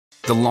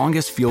The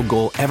longest field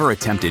goal ever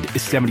attempted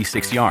is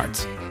 76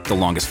 yards. The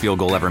longest field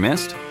goal ever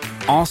missed?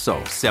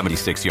 Also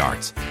 76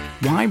 yards.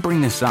 Why bring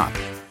this up?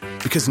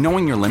 Because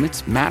knowing your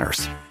limits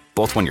matters,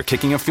 both when you're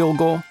kicking a field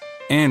goal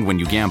and when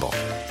you gamble.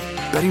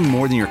 Betting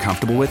more than you're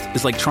comfortable with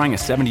is like trying a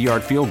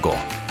 70-yard field goal.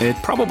 It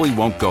probably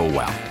won't go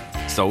well.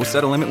 So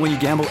set a limit when you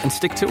gamble and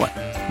stick to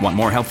it. Want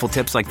more helpful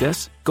tips like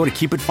this? Go to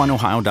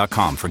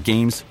keepitfunohio.com for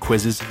games,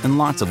 quizzes, and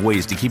lots of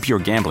ways to keep your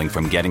gambling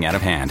from getting out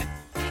of hand.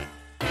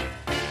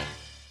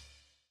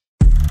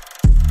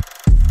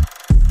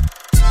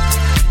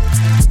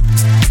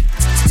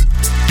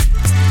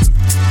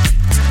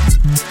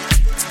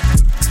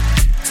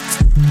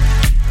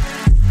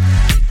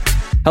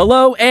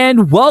 Hello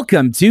and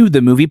welcome to the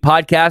movie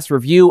podcast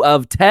review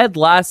of Ted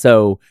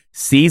Lasso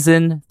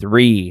Season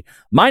 3.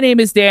 My name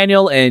is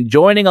Daniel, and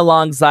joining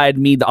alongside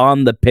me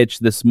on the pitch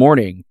this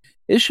morning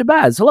is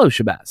Shabazz. Hello,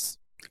 Shabazz.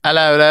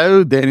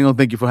 Hello, Daniel.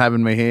 Thank you for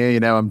having me here. You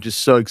know, I'm just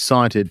so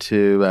excited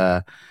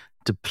to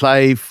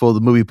play for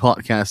the movie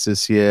podcast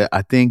this year.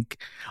 I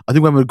think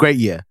we're having a great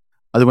year.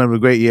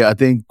 I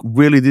think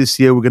really this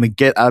year we're going to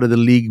get out of the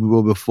league we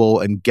were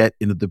before and get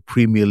into the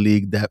Premier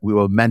League that we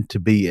were meant to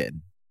be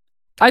in.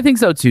 I think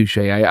so too,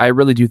 Shay. I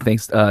really do think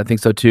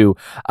so too.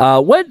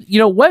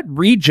 What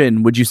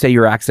region would you say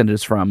your accent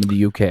is from in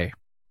the UK?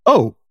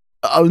 Oh,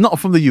 I'm not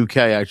from the UK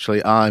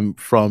actually. I'm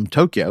from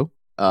Tokyo.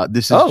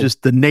 This is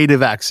just the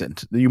native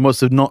accent. You must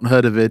have not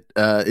heard of it.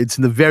 It's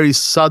in the very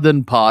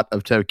southern part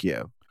of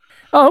Tokyo.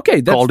 Oh,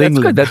 okay. That's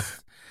England. Good.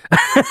 That's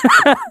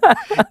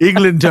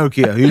England,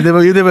 Tokyo. You've never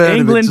heard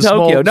England, of it.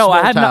 Tokyo. No,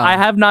 I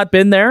have not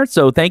been there.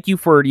 So thank you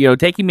for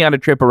taking me on a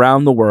trip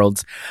around the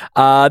world.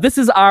 This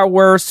is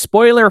our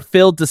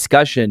spoiler-filled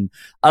discussion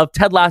of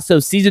Ted Lasso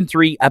Season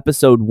 3,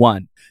 Episode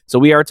 1. So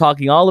we are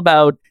talking all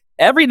about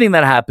everything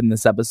that happened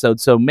this episode.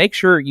 So make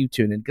sure you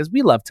tune in because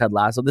we love Ted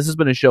Lasso. This has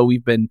been a show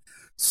we've been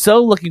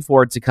so looking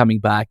forward to coming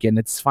back, and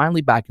it's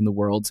finally back in the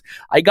world.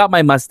 I got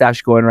my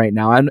mustache going right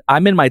now.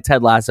 I'm in my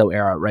Ted Lasso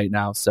era right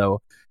now.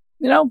 So,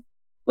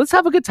 let's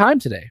have a good time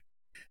today.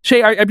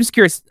 Shay, I'm just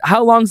curious,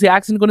 how long is the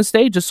accent going to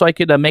stay, just so I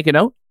could make a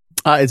note?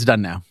 It's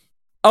done now.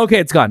 Okay,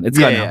 it's gone. It's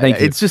gone now. Thank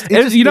you. It's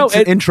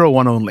an intro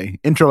one only.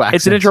 Intro accent.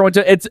 It's an intro one.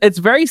 It's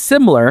very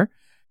similar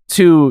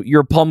to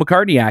your Paul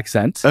McCartney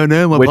accent. Oh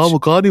no, Paul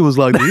McCartney was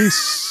like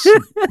this.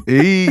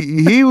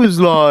 he was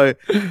like,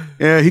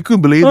 he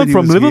couldn't believe that he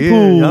was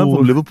Liverpool. Here. I'm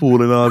from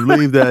Liverpool, and I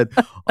believe that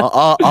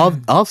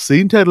I've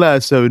seen Ted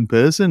Lasso in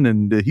person,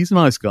 and he's a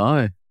nice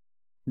guy.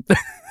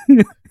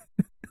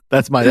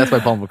 That's my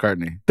Paul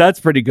McCartney. That's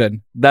pretty good.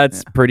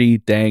 That's pretty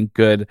dang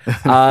good.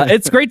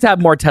 It's great to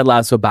have more Ted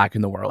Lasso back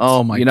in the world.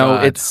 Oh my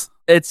God.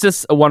 It's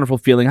just a wonderful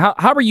feeling. How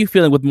are you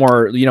feeling with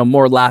more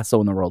Lasso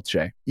in the world,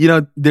 Shay?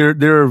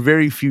 There are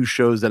very few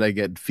shows that I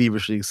get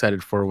feverishly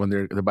excited for when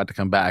they're about to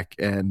come back,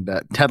 and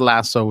Ted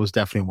Lasso was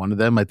definitely one of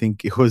them. I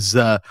think it was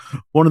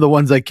one of the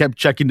ones I kept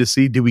checking to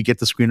see, did we get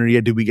the screener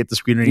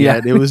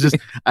yet? It was just,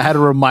 I had a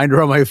reminder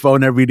on my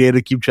phone every day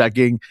to keep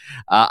checking.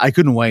 I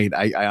couldn't wait.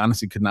 I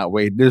honestly could not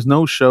wait. There's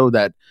no show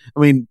that,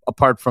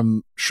 apart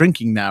from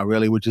Shrinking now,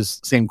 really, which is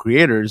same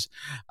creators,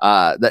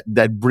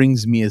 that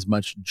brings me as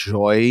much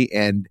joy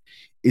and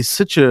is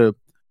such a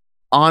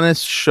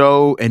honest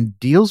show and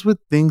deals with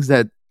things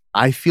that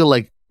I feel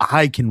like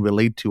I can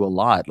relate to a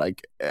lot.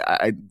 Like,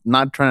 I'm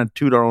not trying to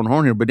toot our own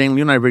horn here, but Daniel,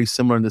 you and I are very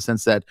similar in the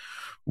sense that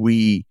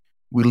we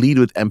lead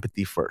with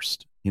empathy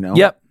first.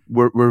 Yep.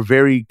 We're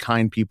very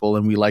kind people,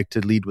 and we like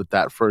to lead with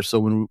that first. So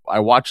when I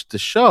watched the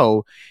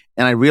show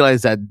and I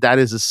realized that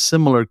is a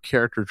similar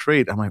character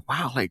trait, I'm like,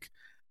 wow, like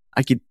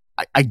I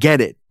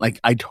get it. Like,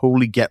 I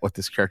totally get what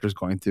this character is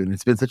going through, and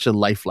it's been such a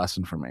life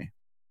lesson for me.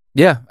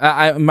 Yeah,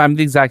 I'm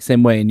the exact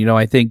same way. And,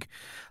 I think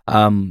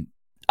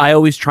I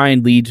always try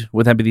and lead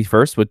with empathy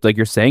first, with like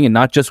you're saying, and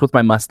not just with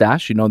my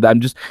mustache.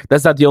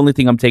 That's not the only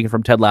thing I'm taking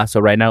from Ted Lasso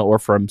right now or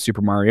from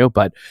Super Mario.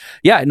 But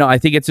yeah, no, I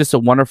think it's just a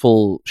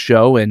wonderful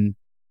show. And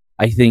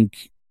I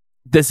think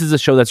this is a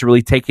show that's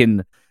really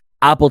taken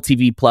Apple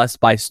TV Plus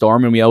by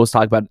storm. And we always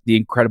talk about the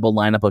incredible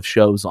lineup of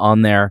shows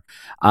on there.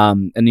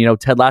 And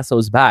Ted Lasso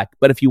is back.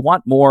 But if you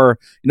want more,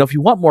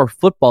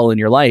 football in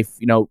your life,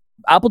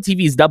 Apple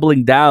TV is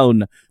doubling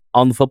down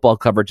on the football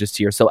coverage this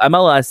year. So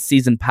MLS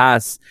Season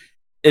Pass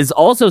is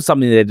also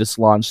something they just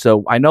launched.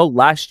 So I know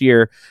last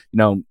year,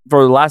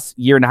 for the last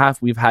year and a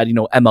half, we've had,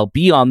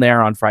 MLB on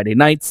there on Friday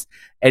nights.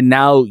 And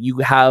now you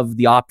have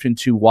the option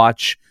to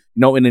watch,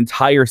 an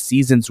entire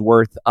season's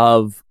worth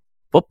of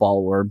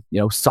football or,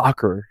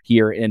 soccer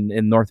here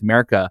in North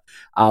America,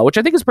 which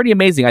I think is pretty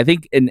amazing. I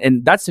think,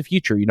 and that's the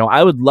future.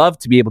 I would love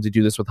to be able to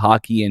do this with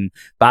hockey and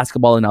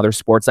basketball and other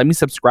sports. Let me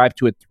subscribe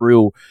to it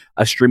through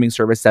a streaming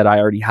service that I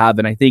already have.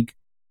 And I think,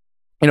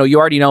 you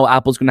already know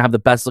Apple's going to have the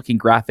best looking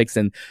graphics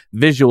and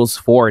visuals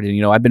for it.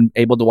 And, I've been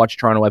able to watch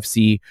Toronto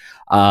FC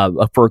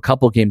for a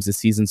couple games this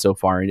season so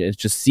far. And it's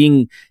just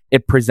seeing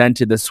it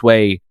presented this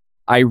way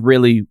I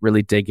really,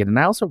 really dig it. And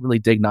I also really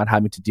dig not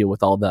having to deal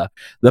with all the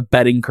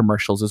betting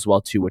commercials as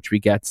well, too, which we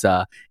get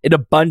in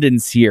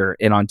abundance here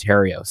in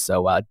Ontario.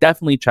 So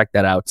definitely check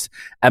that out.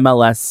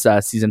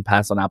 MLS Season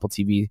Pass on Apple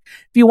TV.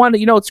 If you want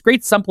to, it's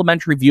great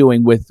supplementary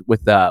viewing with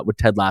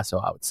Ted Lasso,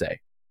 I would say.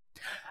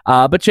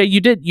 But Jay,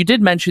 you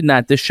did mention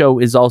that this show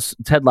is also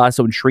Ted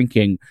Lasso and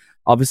Shrinking,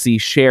 obviously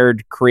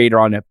shared creator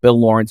on it, Bill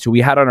Lawrence, who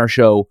we had on our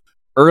show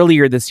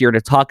earlier this year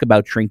to talk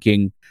about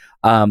Shrinking.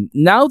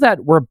 Now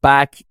that we're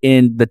back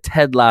in the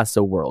Ted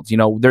Lasso world,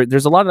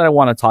 there's a lot that I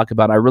want to talk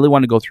about. I really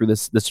want to go through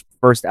this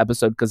first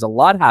episode because a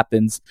lot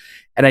happens,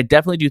 and I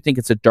definitely do think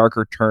it's a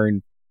darker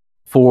turn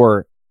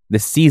for the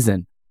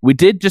season. We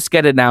did just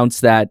get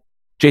announced that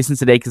Jason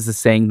Sudeikis is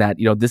saying that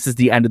this is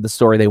the end of the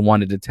story they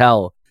wanted to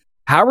tell.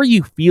 How are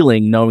you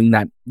feeling knowing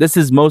that this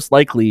is most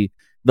likely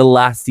the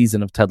last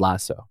season of Ted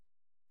Lasso?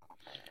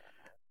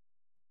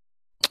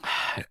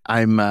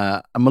 I'm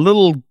a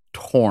little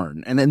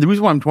torn, and the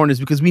reason why I'm torn is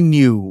because we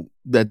knew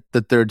that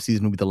the third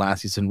season would be the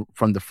last season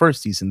from the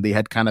first season. They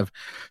had kind of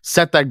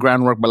set that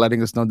groundwork by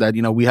letting us know that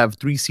we have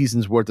 3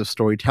 seasons worth of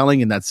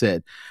storytelling, and that's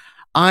it.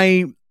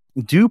 I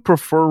do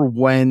prefer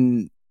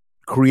when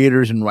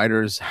creators and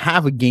writers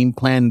have a game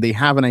plan, they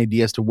have an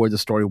idea as to where the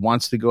story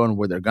wants to go and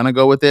where they're gonna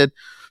go with it.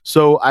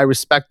 So I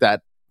respect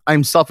that.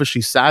 I'm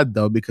selfishly sad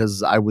though,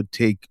 because I would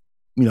take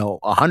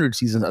 100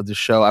 seasons of the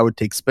show. I would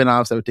take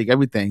spinoffs. I would take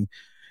everything.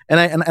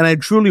 And I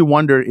truly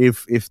wonder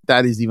if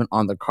that is even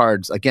on the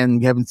cards. Again,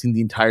 we haven't seen the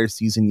entire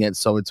season yet,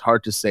 so it's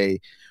hard to say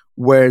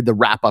where the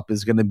wrap up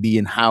is going to be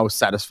and how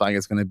satisfying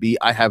it's going to be.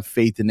 I have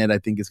faith in it. I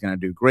think it's going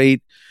to do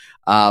great.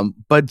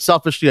 But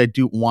selfishly, I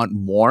do want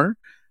more.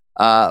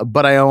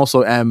 But I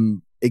also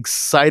am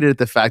excited at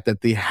the fact that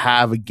they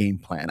have a game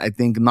plan. I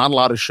think not a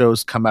lot of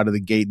shows come out of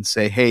the gate and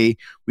say, hey,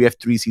 we have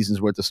 3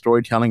 seasons worth of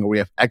storytelling, or we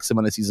have X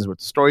amount of seasons worth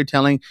of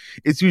storytelling.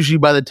 It's usually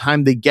by the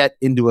time they get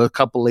into a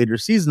couple later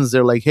seasons,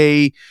 they're like,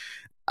 hey,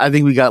 I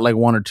think we got like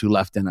 1 or 2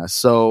 left in us.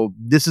 So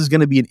this is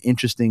going to be an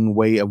interesting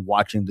way of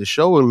watching the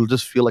show. It'll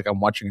just feel like I'm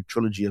watching a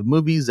trilogy of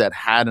movies that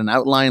had an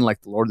outline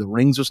like The Lord of the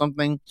Rings or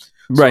something.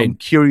 So right. I'm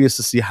curious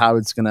to see how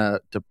it's going to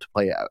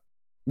play out.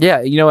 Yeah,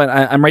 and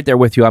I'm right there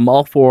with you. I'm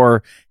all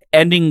for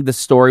ending the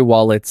story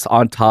while it's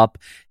on top,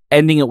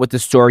 ending it with the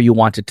story you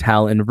want to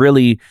tell, and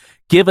really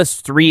give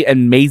us 3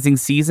 amazing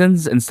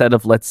seasons instead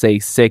of, let's say,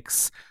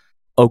 6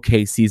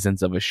 okay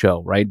seasons of a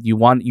show, right? You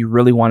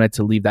really want it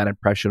to leave that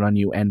impression on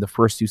you, and the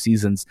first 2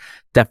 seasons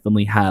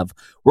definitely have.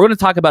 We're going to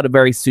talk about it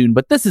very soon,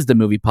 but this is the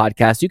Movie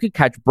Podcast. You can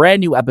catch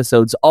brand new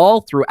episodes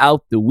all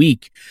throughout the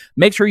week.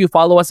 Make sure you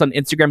follow us on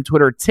Instagram,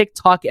 Twitter,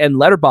 TikTok, and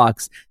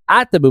Letterboxd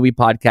at the Movie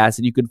Podcast,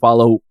 and you can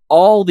follow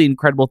all the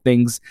incredible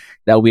things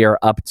that we are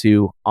up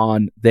to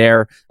on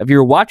there. If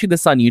you're watching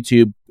this on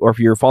YouTube, or if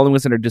you're following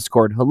us in our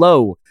Discord,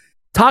 hello.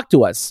 Talk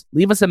to us.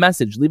 Leave us a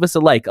message. Leave us a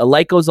like. A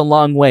like goes a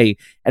long way,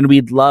 and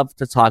we'd love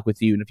to talk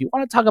with you. And if you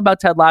want to talk about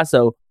Ted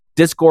Lasso,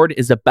 Discord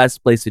is the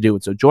best place to do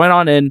it. So join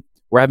on in.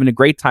 We're having a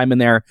great time in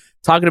there,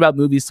 talking about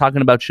movies,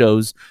 talking about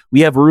shows.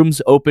 We have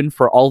rooms open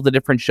for all the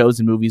different shows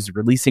and movies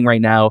releasing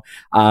right now.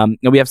 And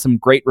we have some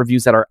great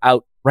reviews that are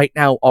out right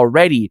now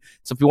already.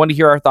 So if you want to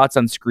hear our thoughts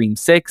on Scream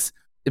 6,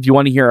 if you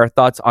want to hear our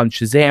thoughts on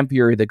Shazam!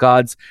 Fury of the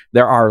Gods,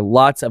 there are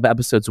lots of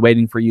episodes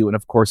waiting for you. And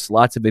of course,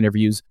 lots of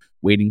interviews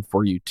waiting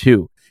for you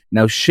too.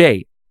 Now,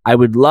 Shay, I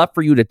would love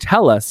for you to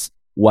tell us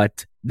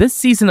what this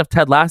season of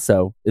Ted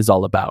Lasso is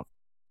all about.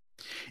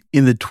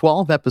 In the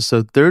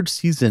 12-episode 3rd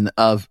season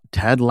of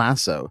Ted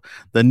Lasso,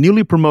 the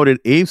newly promoted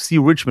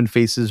AFC Richmond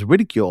faces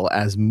ridicule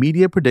as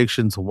media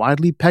predictions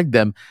widely peg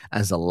them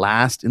as the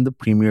last in the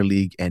Premier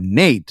League, and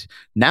Nate,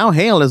 now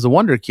hailed as a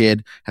wonder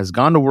kid, has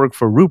gone to work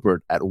for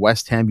Rupert at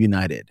West Ham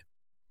United.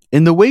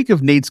 In the wake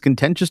of Nate's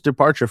contentious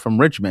departure from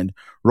Richmond,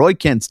 Roy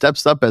Kent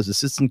steps up as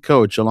assistant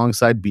coach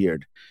alongside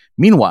Beard.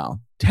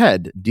 Meanwhile,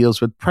 Ted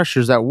deals with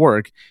pressures at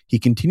work. He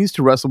continues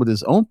to wrestle with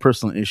his own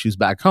personal issues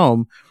back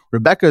home.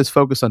 Rebecca is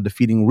focused on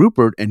defeating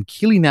Rupert, and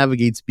Keely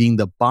navigates being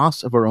the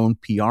boss of her own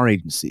PR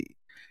agency.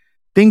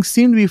 Things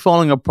seem to be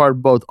falling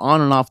apart both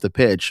on and off the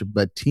pitch,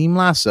 but Team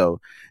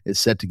Lasso is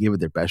set to give it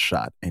their best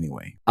shot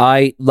anyway.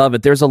 I love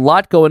it. There's a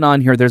lot going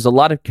on here. There's a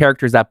lot of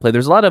characters that play.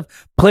 There's a lot of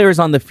players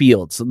on the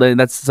field. So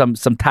that's some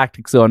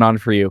tactics going on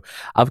for you.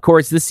 Of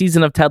course, this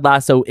season of Ted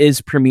Lasso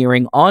is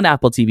premiering on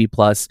Apple TV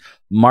Plus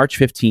March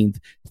 15th.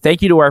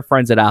 Thank you to our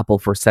friends at Apple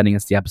for sending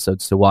us the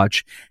episodes to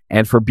watch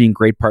and for being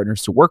great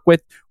partners to work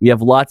with. We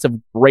have lots of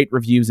great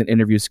reviews and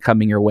interviews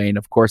coming your way. And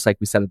of course, like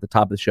we said at the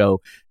top of the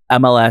show,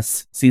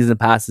 MLS season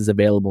pass is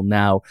available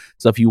now.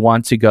 So if you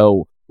want to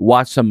go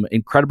watch some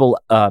incredible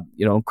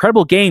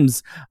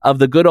games of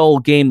the good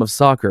old game of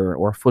soccer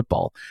or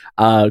football,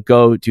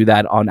 go do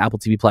that on Apple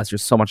TV Plus.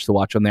 There's so much to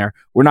watch on there.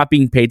 We're not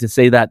being paid to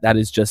say that. That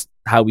is just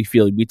how we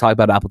feel. We talk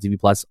about Apple TV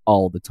Plus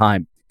all the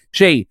time.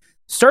 Shay,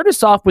 start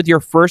us off with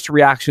your first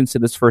reactions to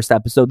this first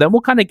episode. Then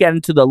we'll kind of get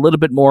into the little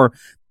bit more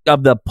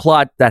of the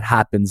plot that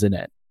happens in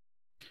it.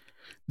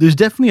 There's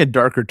definitely a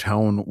darker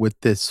tone with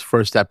this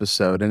first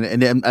episode.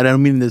 And I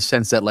don't mean in the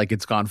sense that like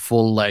it's gone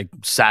full like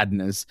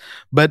sadness,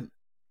 but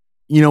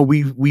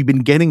we've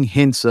been getting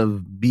hints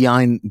of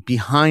behind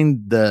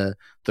the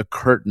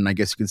curtain, I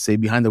guess you could say,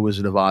 behind the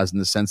Wizard of Oz, in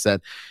the sense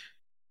that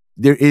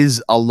there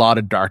is a lot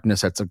of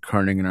darkness that's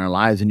occurring in our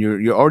lives, and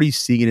you're already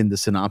seeing it in the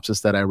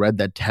synopsis that I read,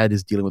 that Ted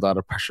is dealing with a lot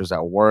of pressures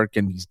at work,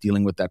 and he's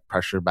dealing with that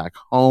pressure back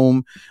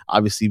home.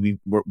 Obviously,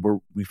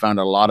 we found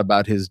out a lot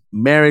about his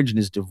marriage and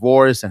his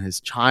divorce and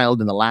his child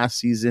in the last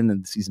season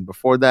and the season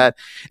before that,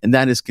 and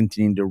that is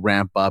continuing to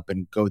ramp up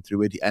and go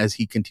through it as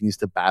he continues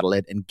to battle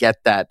it and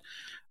get that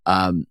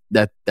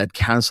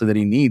counseling that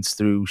he needs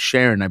through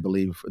Sharon, I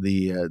believe,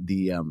 the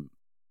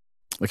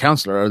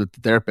counselor or the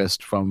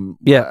therapist from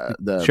the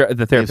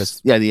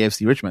therapist, the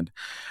AFC Richmond.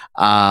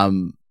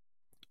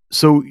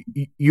 So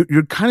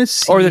you're kind of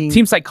seeing, or the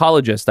team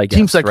psychologist, I guess.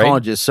 Team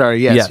psychologist, right?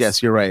 Sorry,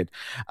 yes, you're right.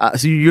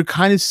 So you're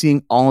kind of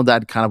seeing all of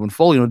that kind of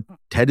unfold.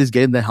 Ted is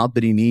getting the help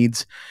that he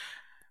needs,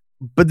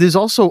 but there's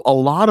also a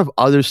lot of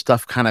other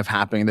stuff kind of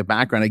happening in the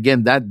background.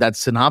 Again, that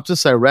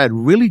synopsis I read,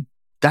 really,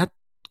 that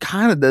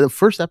kind of the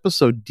first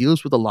episode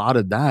deals with a lot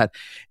of that.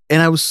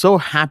 And I was so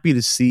happy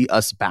to see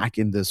us back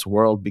in this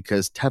world,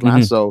 because Ted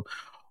Lasso,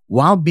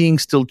 while being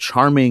still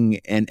charming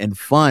and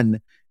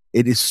fun,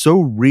 it is so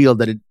real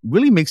that it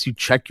really makes you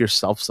check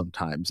yourself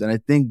sometimes. And I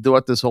think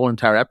throughout this whole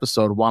entire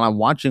episode, while I'm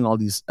watching all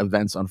these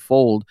events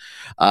unfold,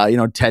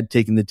 Ted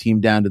taking the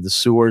team down to the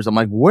sewers, I'm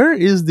like, where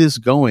is this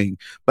going?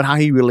 But how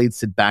he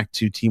relates it back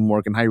to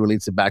teamwork, and how he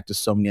relates it back to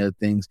so many other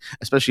things,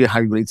 especially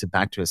how he relates it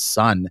back to his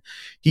son.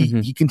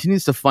 He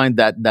continues to find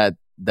that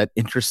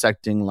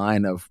intersecting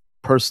line of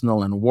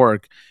personal and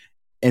work,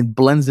 and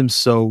blends them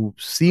so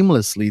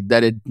seamlessly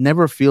that it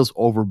never feels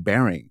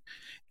overbearing.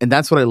 And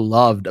that's what I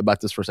loved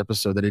about this first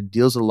episode, that it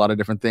deals with a lot of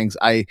different things.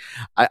 I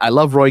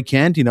love Roy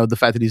Kent. The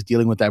fact that he's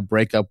dealing with that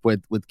breakup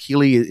with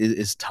Keely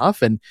is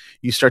tough, and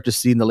you start to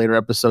see in the later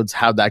episodes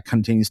how that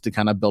continues to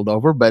kind of build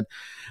over. But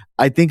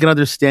I think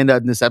another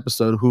standout in this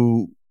episode,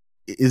 who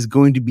is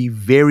going to be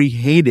very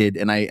hated,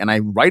 and I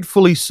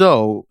rightfully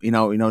so.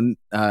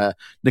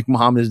 Nick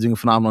Mohammed is doing a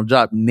phenomenal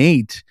job.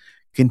 Nate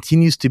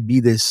continues to be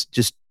this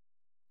just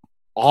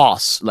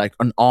like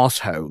an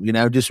asshole,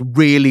 just a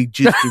really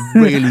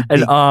big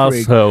an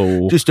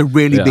asshole, just a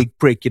really big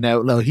prick.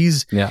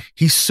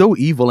 He's so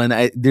evil,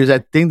 and there's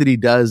that thing that he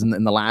does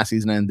in the last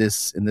season and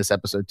in this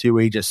episode too,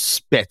 where he just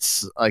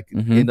spits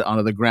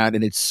onto the ground,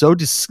 and it's so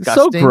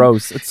disgusting, so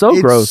gross. It's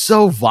gross,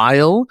 so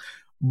vile.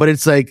 But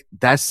it's like,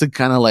 that's the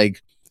kind of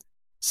like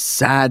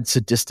sad,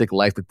 sadistic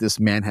life that this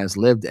man has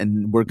lived,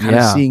 and we're kind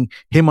of seeing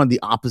him on the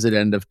opposite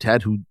end of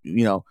Ted, who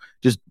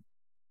just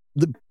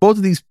both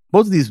of these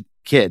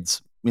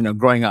kids,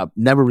 growing up,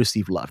 never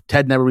received love.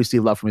 Ted never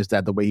received love from his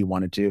dad the way he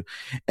wanted to,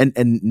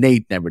 and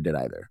Nate never did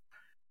either.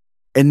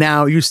 And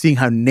now you're seeing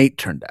how Nate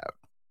turned out.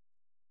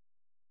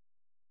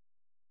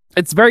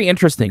 It's very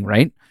interesting,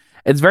 right?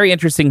 It's very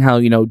interesting how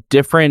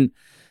different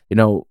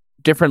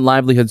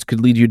livelihoods could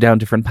lead you down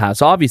different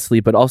paths, obviously,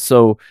 but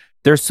also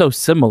they're so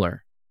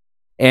similar.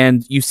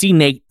 And you see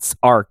Nate's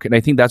arc, and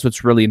I think that's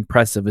what's really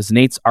impressive, is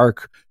Nate's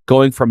arc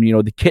going from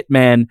the kit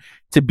man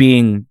to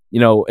being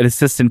an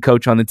assistant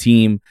coach on the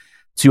team,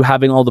 to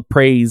having all the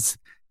praise,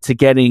 to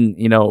getting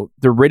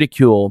the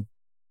ridicule,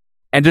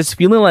 and just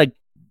feeling like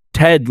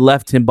Ted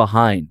left him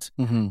behind,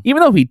 even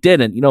though he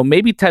didn't.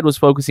 Maybe Ted was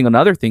focusing on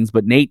other things,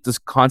 but Nate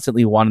just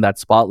constantly wanted that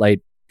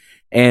spotlight.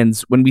 And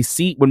when we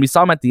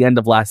saw him at the end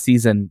of last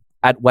season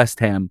at West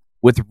Ham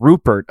with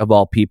Rupert, of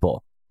all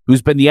people,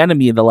 who's been the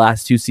enemy in the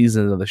last 2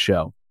 seasons of the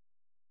show,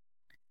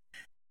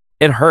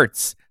 it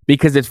hurts,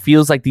 because it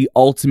feels like the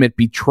ultimate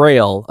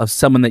betrayal of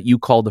someone that you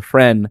called a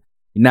friend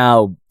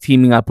now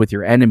teaming up with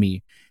your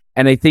enemy.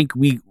 And I think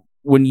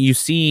when you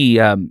see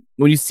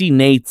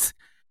Nate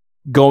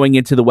going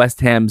into the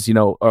West Ham's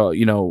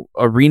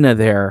arena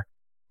there,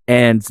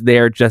 and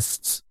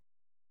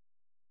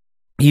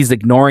he's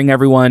ignoring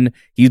everyone.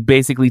 He's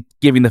basically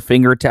giving the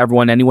finger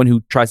to anyone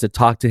who tries to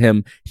talk to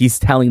him. He's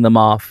telling them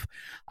off.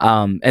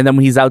 And then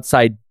when he's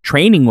outside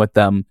training with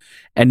them,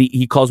 and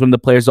he calls one of the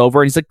players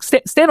over, and he's like,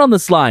 stand on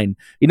this line.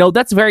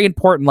 That's a very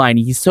important line.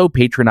 He's so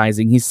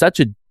patronizing. He's such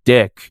a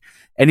dick.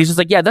 And he's just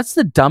like, yeah, that's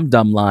the dumb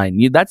line.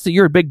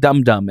 You're a big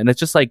dumb. And it's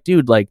just like,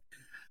 dude, like,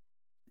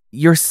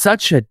 you're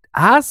such an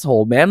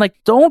asshole, man. Like,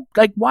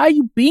 why are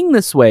you being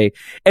this way?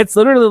 It's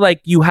literally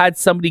like you had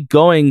somebody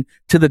going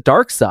to the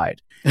dark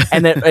side.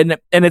 And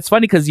it's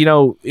funny because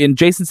in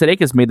Jason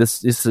Sudeikis made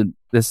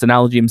this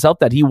analogy himself,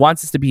 that he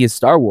wants this to be his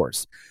Star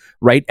Wars,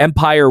 right?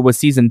 Empire was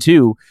season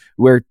 2,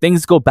 where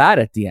things go bad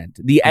at the end.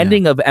 The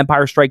ending of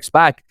Empire Strikes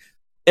Back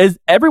is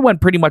everyone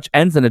pretty much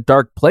ends in a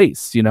dark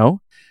place.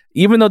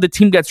 Even though the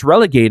team gets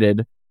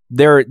relegated,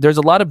 there's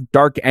a lot of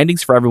dark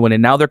endings for everyone,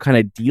 and now they're kind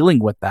of dealing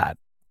with that.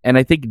 And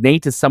I think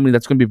Nate is somebody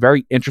that's going to be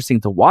very interesting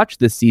to watch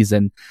this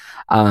season,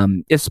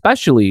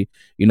 especially,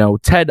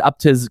 Ted up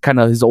to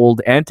his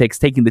old antics,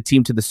 taking the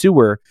team to the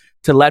sewer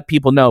to let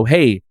people know,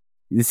 hey,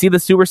 you see the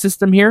sewer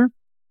system here?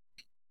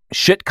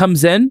 Shit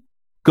comes in,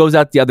 goes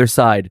out the other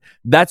side.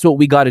 That's what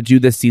we got to do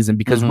this season,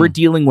 because we're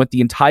dealing with the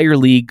entire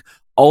league,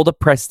 all the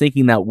press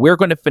thinking that we're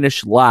going to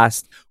finish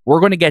last. We're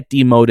going to get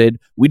demoted.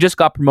 We just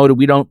got promoted.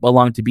 We don't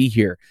belong to be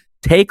here.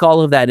 take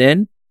all of that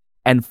in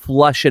and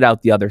flush it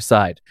out the other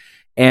side.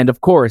 And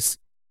of course,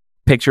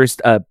 pictures,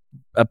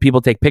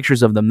 people take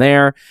pictures of them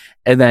there.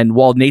 And then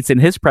while Nate's in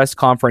his press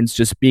conference,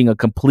 just being a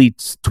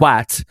complete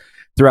twat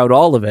throughout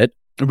all of it,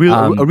 a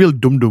real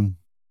dum-dum.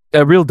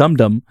 A real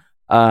dum-dum.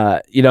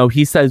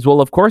 He says,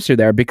 well, of course you're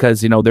there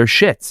because, they're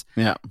shits.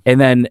 Yeah. And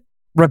then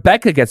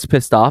Rebecca gets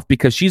pissed off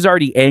because she's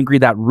already angry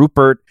that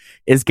Rupert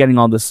is getting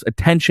all this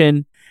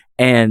attention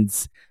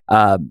and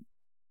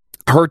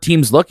her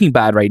team's looking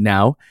bad right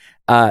now.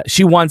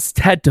 She wants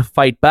Ted to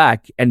fight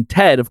back. And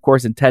Ted, of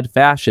course, in Ted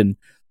fashion,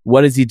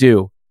 what does he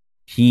do?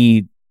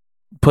 He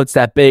puts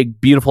that big,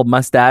 beautiful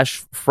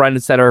mustache front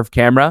and center of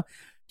camera.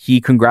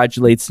 He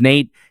congratulates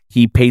Nate.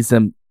 He pays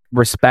him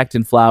respect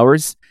and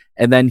flowers.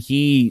 And then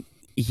he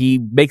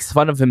makes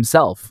fun of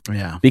himself.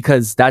 Yeah.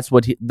 Because that's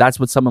what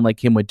someone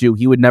like him would do.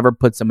 He would never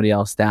put somebody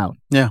else down.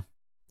 Yeah.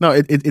 No,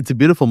 it's a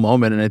beautiful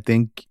moment. And I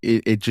think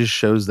it just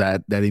shows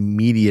that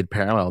immediate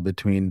parallel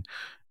between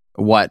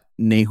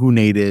who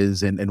Nate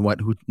is and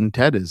who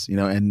Ted is,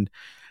 and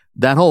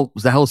that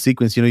whole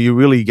sequence, you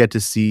really get to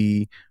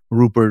see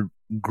Rupert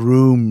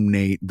groom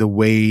Nate the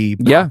way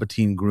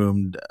Palpatine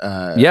groomed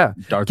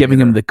Darth giving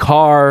Vader. him the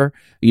car,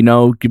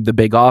 give the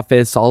big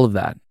office, all of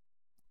that.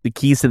 The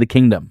keys to the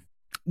kingdom.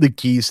 The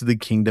keys to the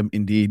kingdom,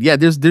 indeed. Yeah,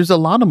 there's a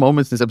lot of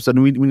moments in this episode.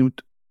 And we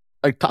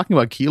like talking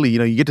about Keely,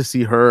 you get to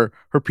see her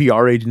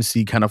PR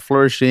agency kind of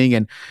flourishing,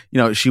 and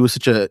she was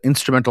such an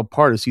instrumental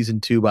part of season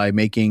 2 by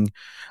making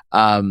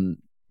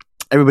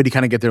everybody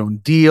kind of get their own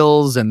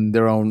deals and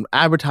their own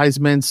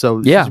advertisements.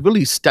 So she's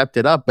really stepped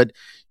it up, but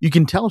you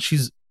can tell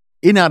she's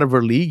out of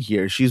her league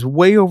here. She's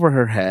way over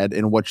her head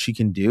in what she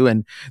can do.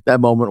 And that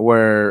moment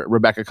where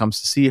Rebecca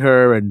comes to see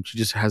her and she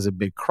just has a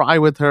big cry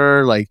with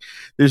her, like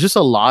there's just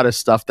a lot of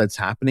stuff that's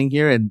happening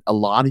here, and a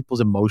lot of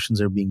people's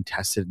emotions are being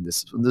tested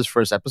in this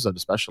first episode,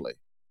 especially.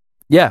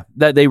 Yeah,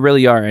 that they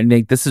really are. And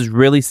this is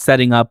really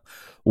setting up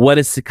what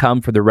is to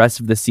come for the rest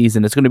of the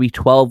season. It's going to be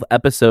 12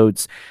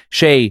 episodes.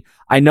 Shay,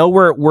 I know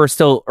we're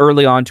still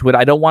early on to it.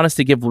 I don't want us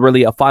to give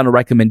really a final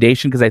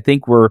recommendation because I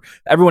think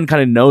everyone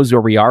kind of knows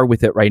where we are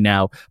with it right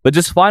now. But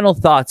just final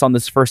thoughts on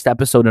this first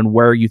episode and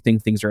where you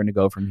think things are going to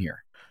go from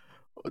here.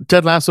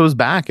 Ted Lasso is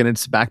back, and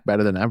it's back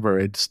better than ever.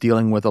 It's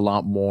dealing with a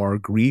lot more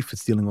grief.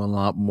 It's dealing with a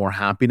lot more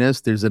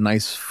happiness. There's a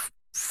nice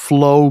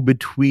flow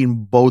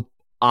between both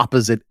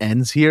opposite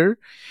ends here.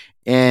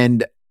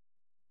 And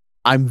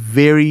I'm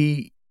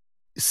very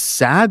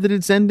sad that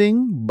it's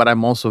ending, but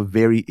I'm also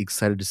very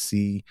excited to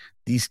see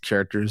these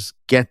characters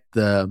get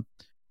the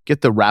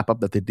wrap up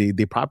that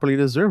they properly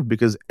deserve,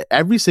 because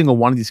every single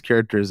one of these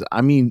characters,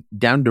 I mean,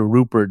 down to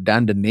Rupert,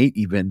 down to Nate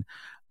even,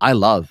 I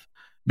love,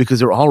 because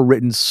they're all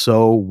written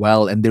so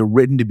well, and they're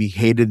written to be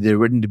hated, they're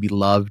written to be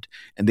loved,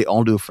 and they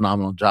all do a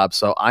phenomenal job.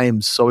 So I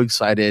am so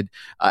excited.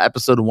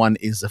 Episode 1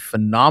 is a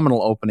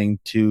phenomenal opening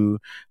to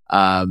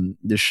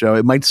the show.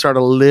 It might start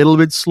a little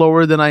bit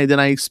slower than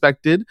I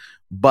expected,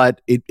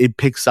 but it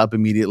picks up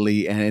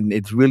immediately, and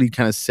it's really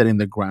kind of setting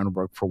the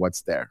groundwork for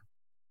what's there.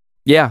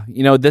 Yeah,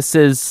 this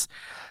is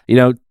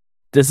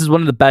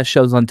one of the best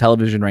shows on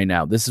television right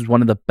now. This is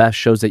one of the best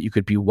shows that you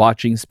could be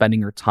watching, spending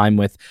your time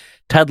with.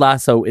 Ted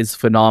Lasso is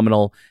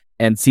phenomenal,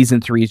 and season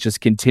 3 is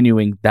just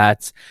continuing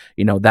that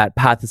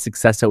path of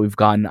success that we've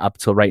gotten up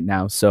till right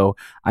now. So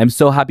I'm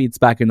so happy it's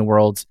back in the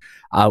world.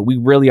 We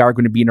really are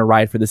going to be in a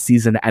ride for the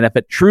season, and if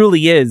it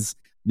truly is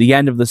the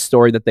end of the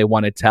story that they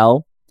want to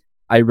tell,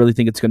 I really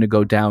think it's going to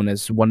go down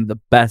as one of the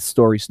best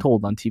stories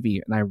told on TV,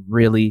 and I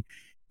really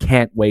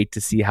can't wait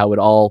to see how it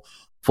all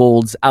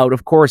folds out.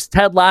 Of course,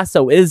 Ted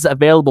Lasso is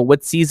available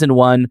with season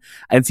 1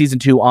 and season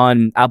 2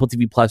 on Apple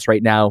TV Plus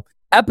right now.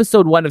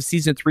 Episode 1 of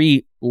season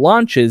 3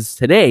 launches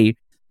today,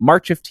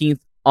 March 15th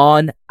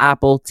on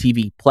Apple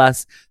TV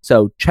Plus.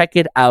 So check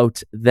it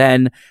out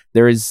then.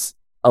 There is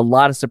a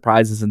lot of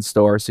surprises in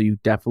store, so you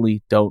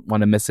definitely don't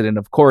want to miss it. And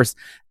of course,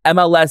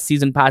 MLS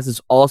Season Pass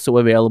is also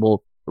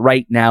available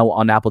right now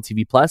on Apple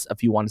TV Plus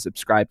if you want to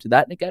subscribe to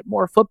that and get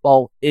more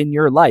football in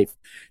your life.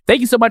 Thank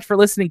you so much for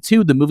listening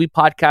to the movie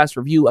podcast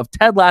review of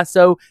Ted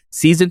Lasso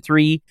Season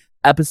 3,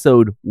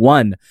 Episode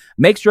 1.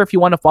 Make sure if you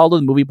want to follow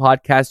the movie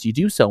podcast, you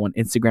do so on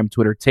Instagram,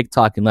 Twitter,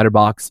 TikTok, and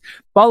Letterboxd.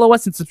 Follow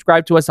us and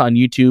subscribe to us on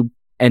YouTube,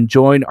 and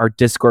join our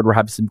Discord. We're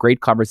having some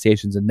great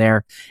conversations in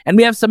there. And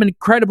we have some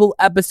incredible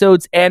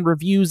episodes and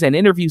reviews and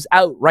interviews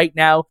out right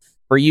now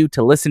for you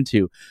to listen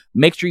to.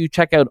 Make sure you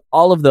check out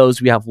all of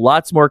those. We have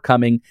lots more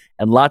coming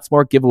and lots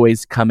more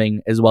giveaways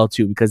coming as well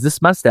too, because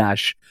this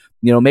mustache,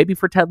 maybe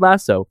for Ted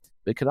Lasso,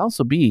 but it could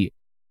also be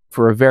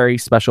for a very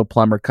special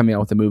plumber coming out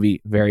with a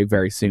movie very,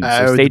 very soon.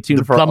 So stay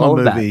tuned for all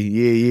of that.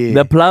 Yeah.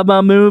 The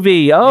plumber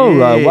movie. Oh,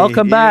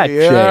 welcome back.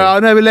 Yeah, I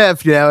never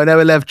left, I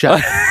never left,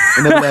 chap.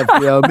 I never left,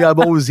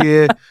 I'm always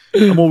here.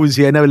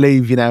 I never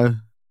leave,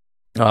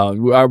 Are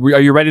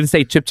you ready to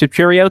say chip chip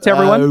cheerio to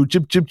everyone?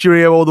 Chip chip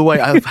cheerio all the way.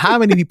 How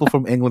many people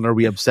from England are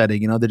we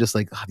upsetting? They're just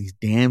like, these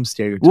damn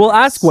stereotypes. We'll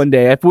ask one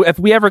day if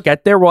we ever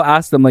get there. We'll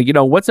ask them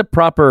what's a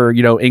proper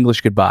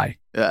English goodbye.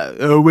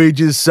 We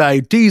just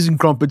say teas and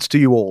crumpets to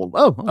you all.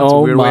 Oh, that's a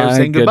weird way of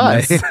saying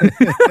goodbye.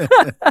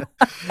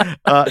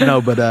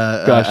 No, but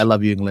I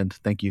love you, England.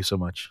 Thank you so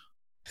much.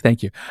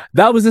 Thank you.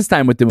 That was This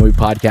Time with the Movie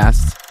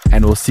Podcast,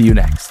 and we'll see you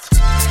next.